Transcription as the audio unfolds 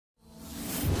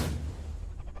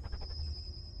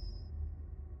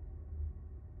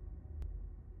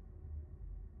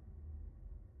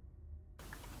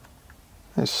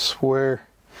I swear.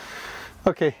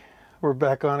 Okay, we're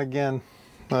back on again.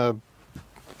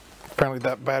 Apparently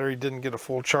that battery didn't get a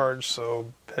full charge,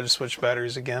 so I had to switch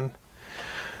batteries again.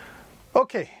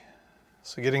 Okay,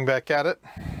 so getting back at it.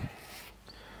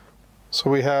 So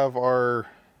we have our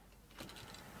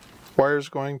wires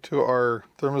going to our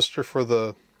thermistor for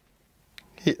the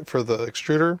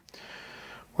extruder.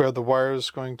 We have the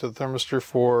wires going to the thermistor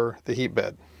for the heat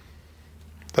bed.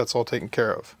 That's all taken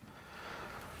care of.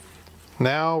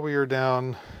 Now we are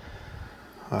down.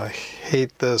 I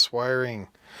hate this wiring.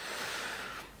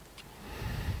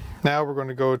 Now we're going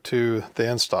to go to the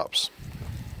end stops.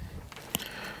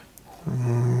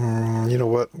 You know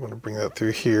what? I'm going to bring that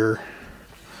through here.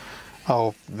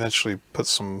 I'll eventually put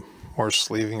some more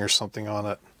sleeving or something on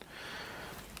it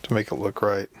to make it look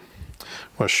right.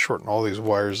 I'm going to shorten all these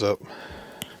wires up.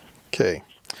 Okay.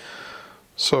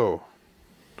 So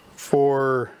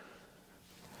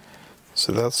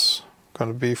that's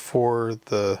going to be for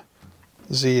the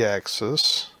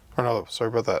Z-axis. Or no, sorry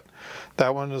about that.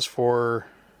 That one is for,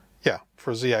 yeah,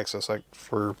 for Z-axis, like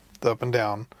for the up and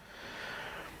down.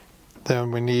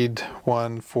 Then we need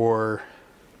one for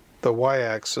the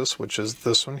Y-axis, which is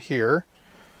this one here.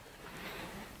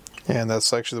 And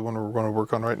that's actually the one we're going to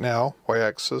work on right now.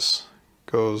 Y-axis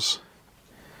goes,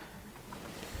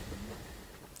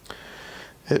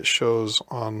 it shows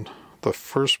on the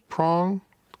first prong,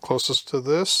 closest to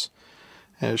this,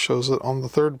 and it shows it on the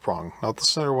third prong. Not the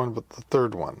center one, but the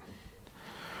third one.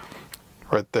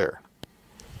 Right there.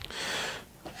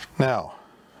 Now,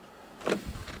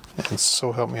 and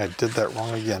so help me, I did that wrong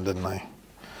again, didn't I?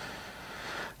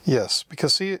 Yes,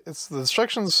 because see, it's the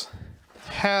instructions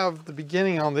have the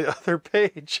beginning on the other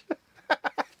page.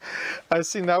 I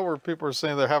see now where people are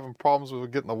saying they're having problems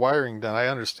with getting the wiring done. I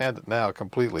understand it now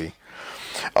completely.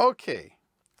 Okay,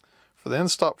 for the end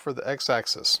stop for the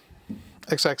X-axis.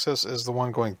 X-axis is the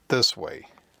one going this way.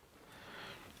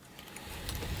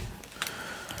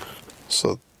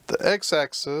 So the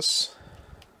X-axis,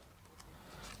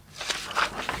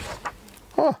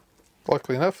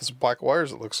 luckily enough, it's black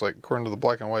wires, it looks like, according to the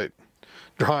black and white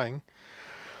drawing.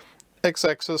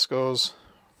 X-axis goes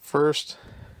first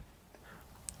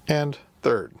and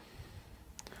third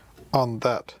on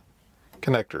that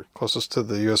connector closest to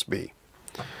the USB.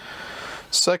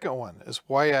 Second one is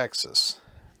Y-axis.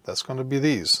 That's going to be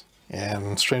these.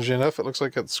 And strangely enough, it looks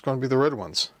like it's going to be the red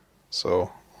ones.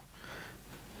 So,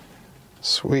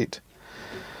 sweet.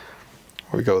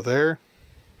 We go there.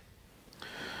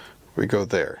 We go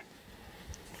there.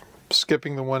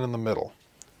 Skipping the one in the middle.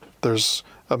 There's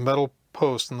a metal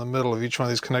post in the middle of each one of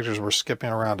these connectors. We're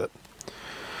skipping around it.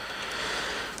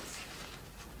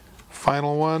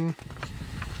 Final one.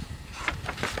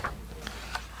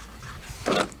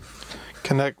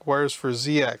 Connect wires for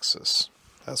Z-axis.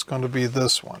 That's going to be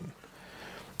this one.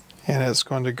 And it's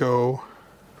going to go,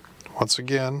 once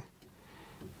again,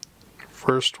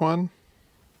 first one,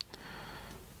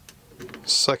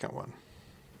 second one.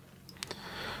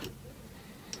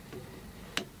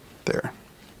 There.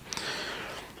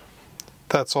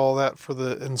 That's all that for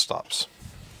the end stops.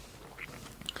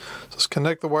 So let's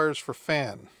connect the wires for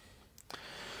fan.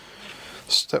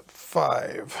 Step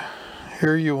 5.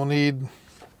 Here you will need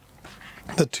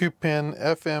the 2-pin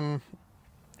FM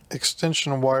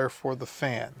extension wire for the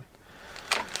fan.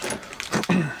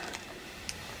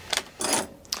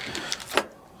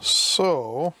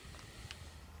 So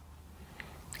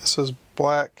it says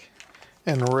black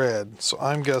and red, so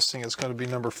I'm guessing it's going to be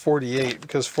number 48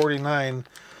 because 49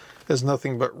 is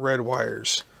nothing but red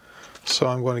wires. So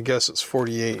I'm going to guess it's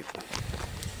 48.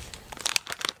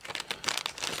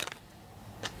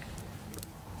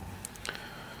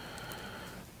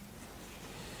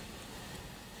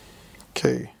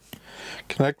 Okay.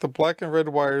 Connect the black and red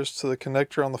wires to the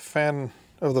connector on the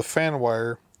fan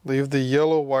wire. Leave the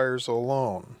yellow wires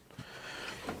alone.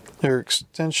 Your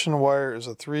extension wire is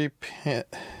a 3-pin.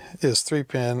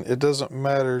 It doesn't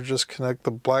matter. Just connect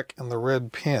the black and the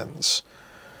red pins.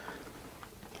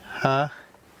 Huh?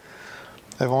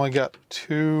 I've only got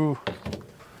 2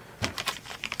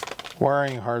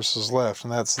 wiring harnesses left,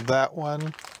 and that's that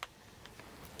one,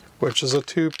 which is a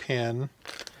 2-pin,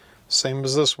 same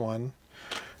as this one.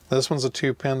 This one's a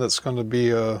 2-pin that's going to be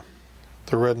the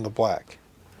red and the black.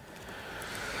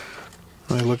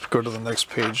 Let me go to the next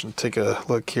page and take a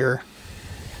look here.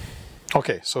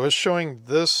 Okay, so it's showing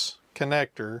this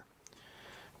connector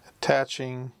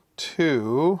attaching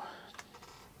to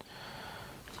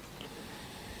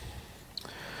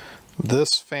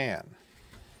this fan.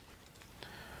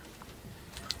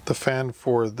 The fan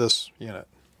for this unit.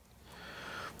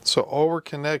 So all we're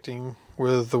connecting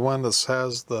with the one that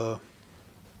has the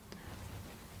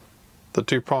the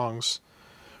two prongs,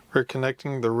 we're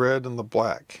connecting the red and the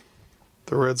black.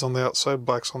 The red's on the outside,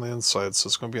 black's on the inside, so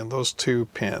it's going to be on those two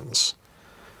pins.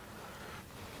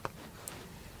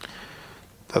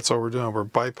 That's all we're doing. We're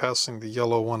bypassing the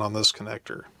yellow one on this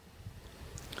connector.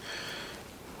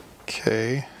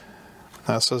 Okay,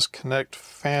 now it says connect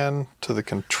fan to the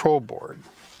control board.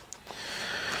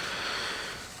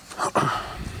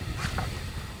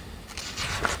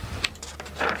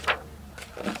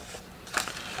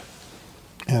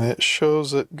 And it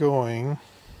shows it going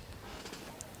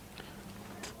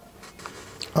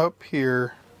up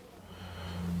here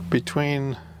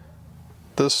between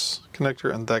this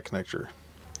connector and that connector.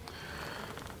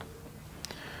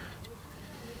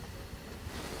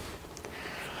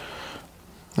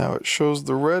 Now it shows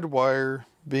the red wire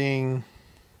being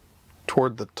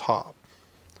toward the top.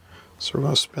 So we're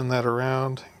going to spin that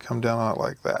around and come down on it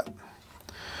like that.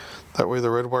 That way the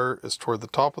red wire is toward the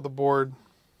top of the board,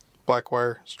 black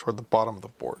wire is toward the bottom of the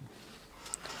board.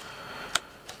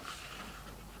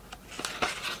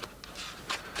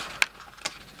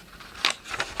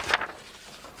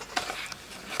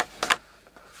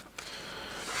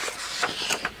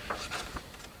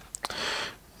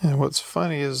 And what's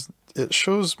funny is it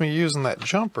shows me using that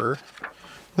jumper,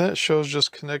 then it shows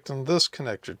just connecting this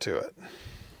connector to it.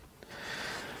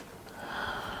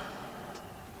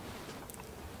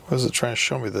 What is it trying to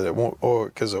show me that it won't? Oh,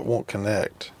 because it won't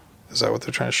connect. Is that what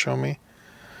they're trying to show me?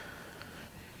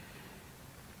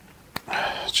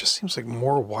 It just seems like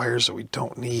more wires that we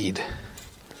don't need.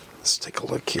 Let's take a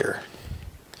look here.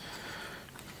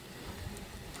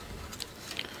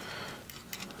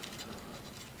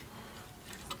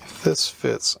 If this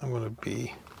fits, I'm going to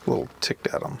be a little ticked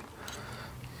at them.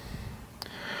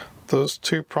 Those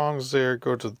two prongs there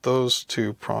go to those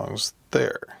two prongs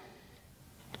there.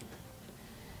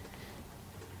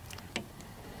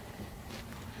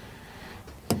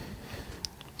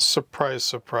 Surprise,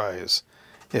 surprise,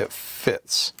 it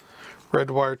fits.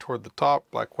 Red wire toward the top,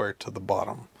 black wire to the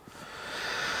bottom.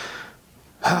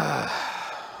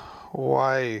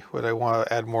 Why would I want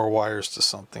to add more wires to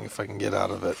something if I can get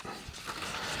out of it?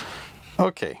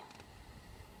 Okay.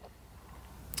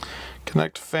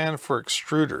 Connect fan for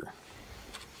extruder.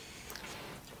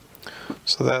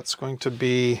 So that's going to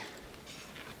be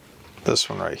this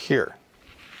one right here.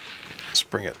 Let's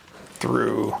bring it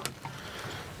through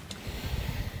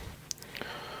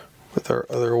with our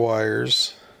other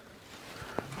wires.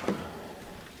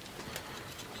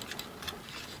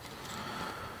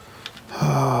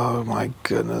 Oh my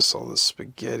goodness, all this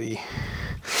spaghetti.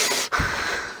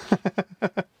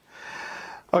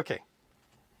 Okay.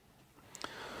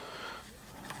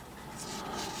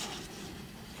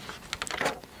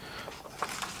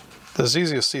 It's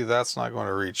easy to see that's not going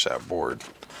to reach that board.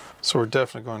 So we're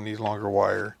definitely going to need longer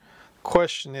wire.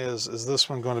 Question is this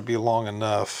one going to be long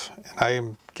enough? And I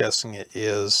am guessing it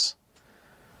is.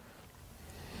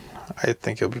 I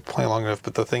think it'll be plenty long enough,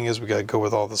 but the thing is we got to go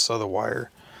with all this other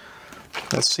wire.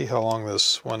 Let's see how long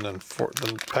this one in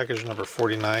the package number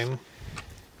 49.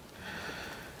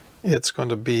 It's going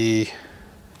to be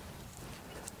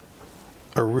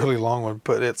a really long one,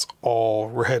 but it's all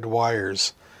red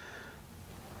wires.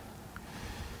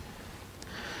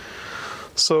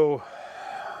 So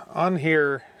on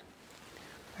here,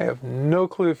 I have no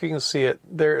clue if you can see it.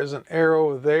 There is an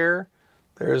arrow there.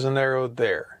 There is an arrow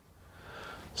there.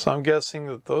 So I'm guessing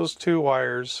that those two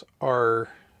wires are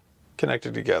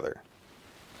connected together.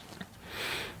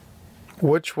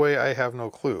 Which way, I have no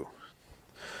clue.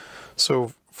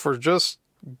 So for just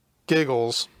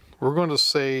giggles, we're going to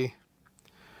say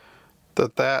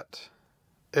that that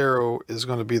arrow is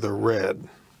going to be the red.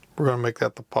 We're going to make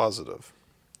that the positive.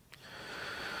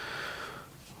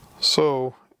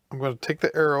 So I'm going to take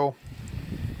the arrow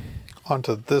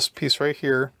onto this piece right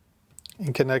here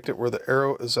and connect it where the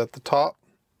arrow is at the top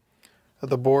of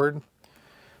the board.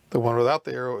 The one without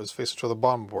the arrow is facing to the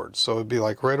bottom board. So it'd be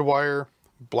like red wire,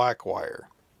 black wire.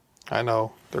 I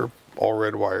know, they're all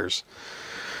red wires.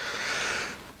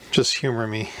 Just humor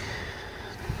me.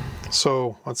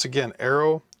 So once again,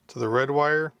 arrow to the red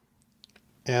wire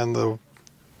and the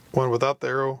one without the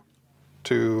arrow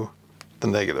to the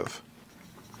negative.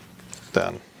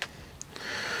 Done.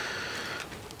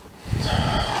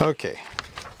 Okay.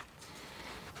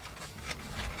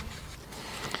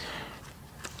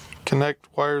 Connect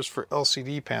wires for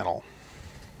LCD panel.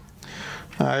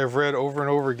 I have read over and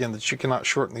over again that you cannot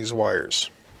shorten these wires.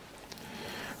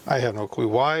 I have no clue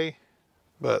why,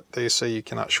 but they say you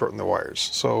cannot shorten the wires.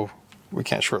 So we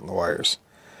can't shorten the wires.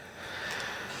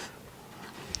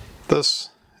 This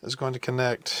is going to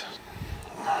connect.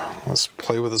 Let's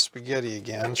play with the spaghetti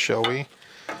again, shall we?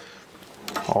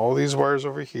 all these wires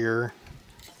over here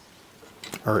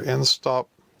are end stop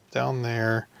down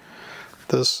there.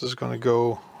 This is going to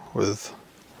go with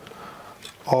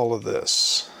all of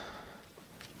this.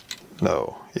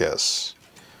 No, yes.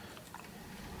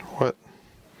 What?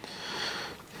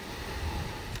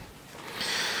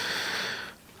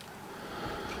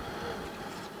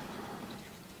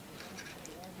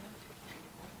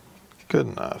 Good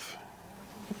enough.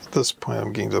 At this point,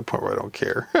 I'm getting to the point where I don't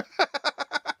care.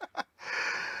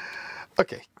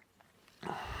 Okay.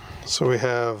 So we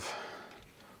have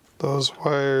those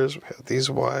wires, we have these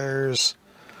wires,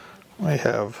 we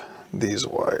have these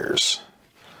wires.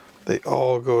 They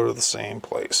all go to the same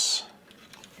place.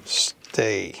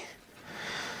 Stay.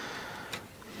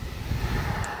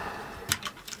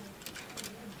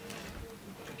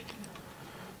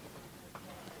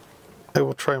 I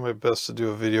will try my best to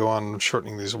do a video on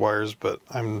shortening these wires, but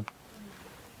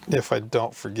if I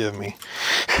don't, forgive me.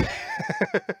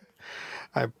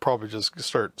 I probably just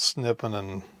start snipping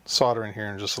and soldering here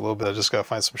in just a little bit. I just gotta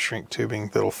find some shrink tubing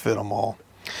that'll fit them all.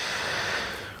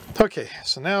 Okay,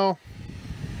 so now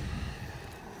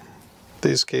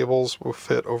these cables will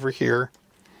fit over here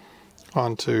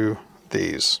onto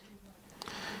these.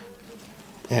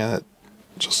 And it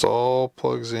just all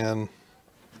plugs in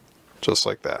just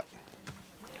like that.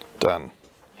 Done.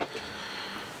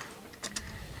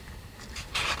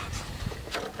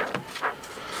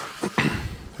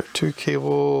 Two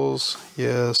cables,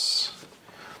 yes.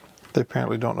 They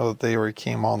apparently don't know that they already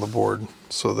came on the board,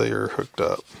 so they are hooked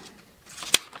up.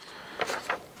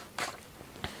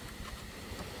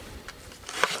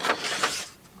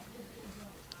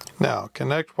 Now,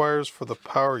 connect wires for the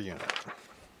power unit.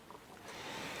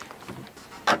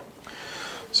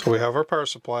 So we have our power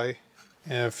supply,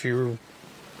 and if you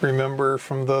remember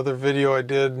from the other video I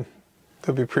did,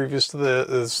 could be previous to this,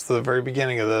 it's the very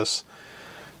beginning of this.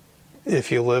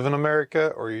 If you live in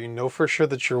America, or you know for sure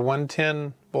that you're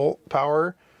 110 volt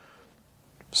power,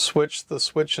 switch the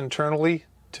switch internally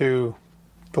to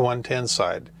the 110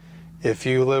 side. If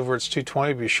you live where it's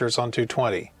 220, be sure it's on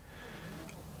 220.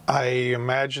 I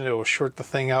imagine it will short the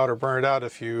thing out or burn it out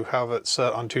if you have it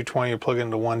set on 220 and plug it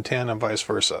into 110 and vice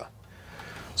versa.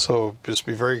 So just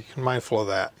be very mindful of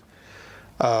that.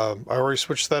 I already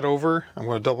switched that over. I'm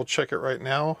going to double check it right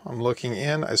now. I'm looking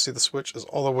in. I see the switch is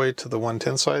all the way to the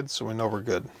 110 side, so we know we're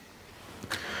good.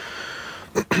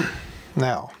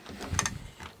 Now,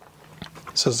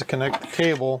 it says to connect the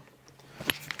cable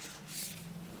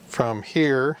from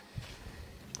here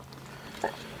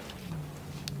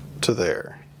to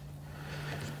there.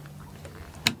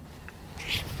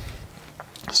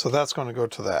 So that's going to go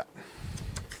to that.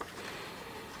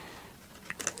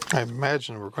 I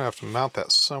imagine we're going to have to mount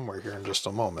that somewhere here in just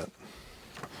a moment.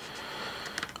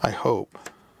 I hope.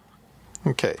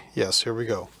 Okay, yes, here we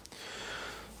go.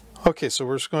 Okay, so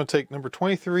we're just going to take number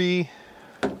 23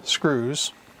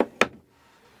 screws.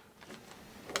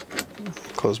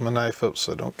 Close my knife up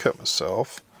so I don't cut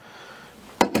myself.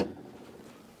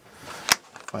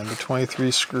 Find the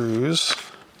 23 screws.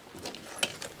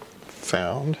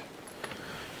 Found.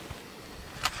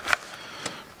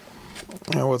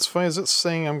 Now what's funny is it's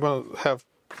saying I'm going to have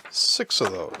 6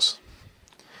 of those.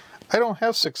 I don't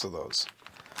have 6 of those.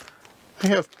 I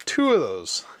have 2 of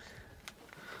those.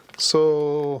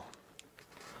 So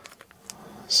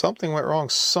something went wrong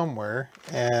somewhere,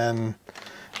 and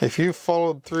if you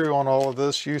followed through on all of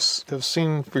this, you have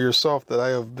seen for yourself that I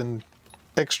have been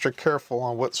extra careful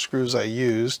on what screws I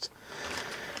used.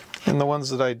 And the ones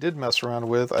that I did mess around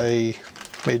with, I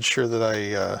made sure that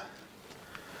I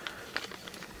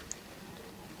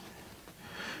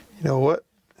you know what?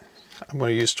 I'm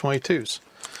going to use 22s.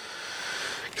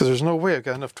 Because there's no way I've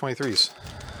got enough 23s.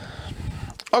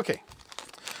 Okay.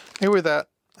 Anyway, that.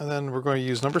 And then we're going to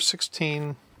use number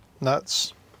 16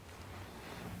 nuts.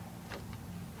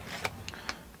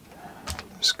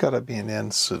 There's got to be an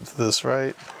end to this,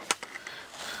 right?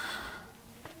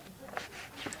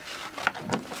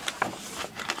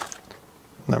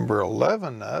 Number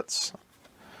 11 nuts.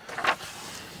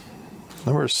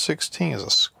 Number 16 is a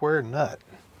square nut.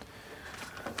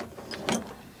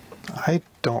 I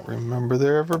don't remember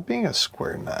there ever being a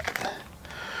square nut.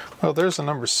 Well, there's a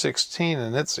number 16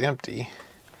 and it's empty.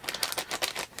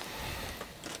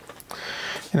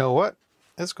 You know what?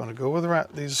 It's going to go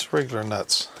with these regular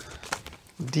nuts.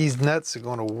 These nuts are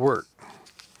going to work.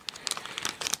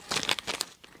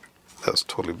 That's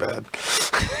totally bad.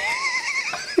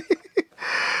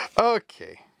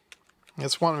 Okay.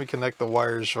 It's wanting me to connect the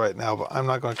wires right now, but I'm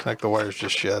not going to connect the wires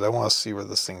just yet. I want to see where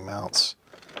this thing mounts.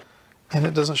 And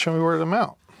it doesn't show me where to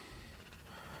mount.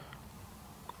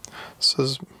 It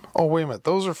says Oh, wait a minute.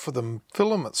 Those are for the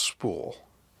filament spool.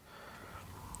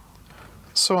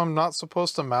 So I'm not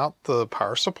supposed to mount the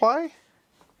power supply?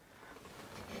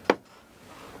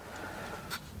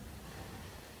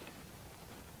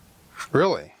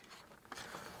 Really?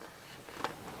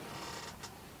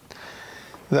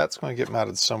 That's going to get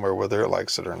mounted somewhere whether it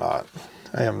likes it or not.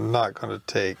 I am not going to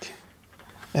take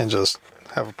and just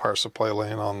have a power supply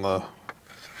laying on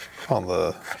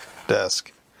the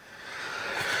desk.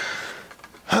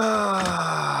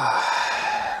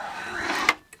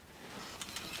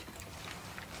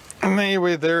 And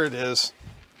anyway, there it is.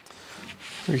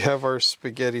 We have our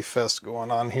spaghetti fest going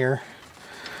on here.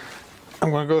 I'm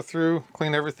going to go through,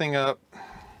 clean everything up,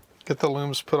 get the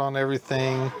looms put on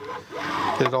everything,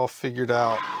 get it all figured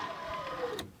out.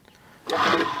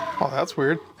 Oh, that's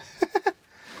weird.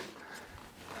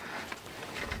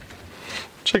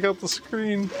 Check out the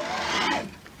screen.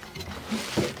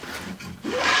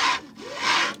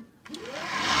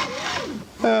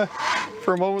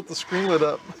 For a moment, the screen lit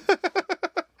up.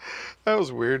 That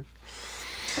was weird.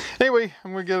 Anyway,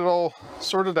 I'm going to get it all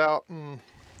sorted out and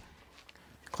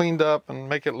cleaned up and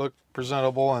make it look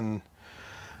presentable, and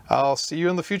I'll see you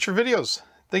in the future videos.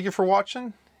 Thank you for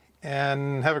watching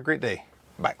and have a great day.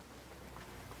 Bye.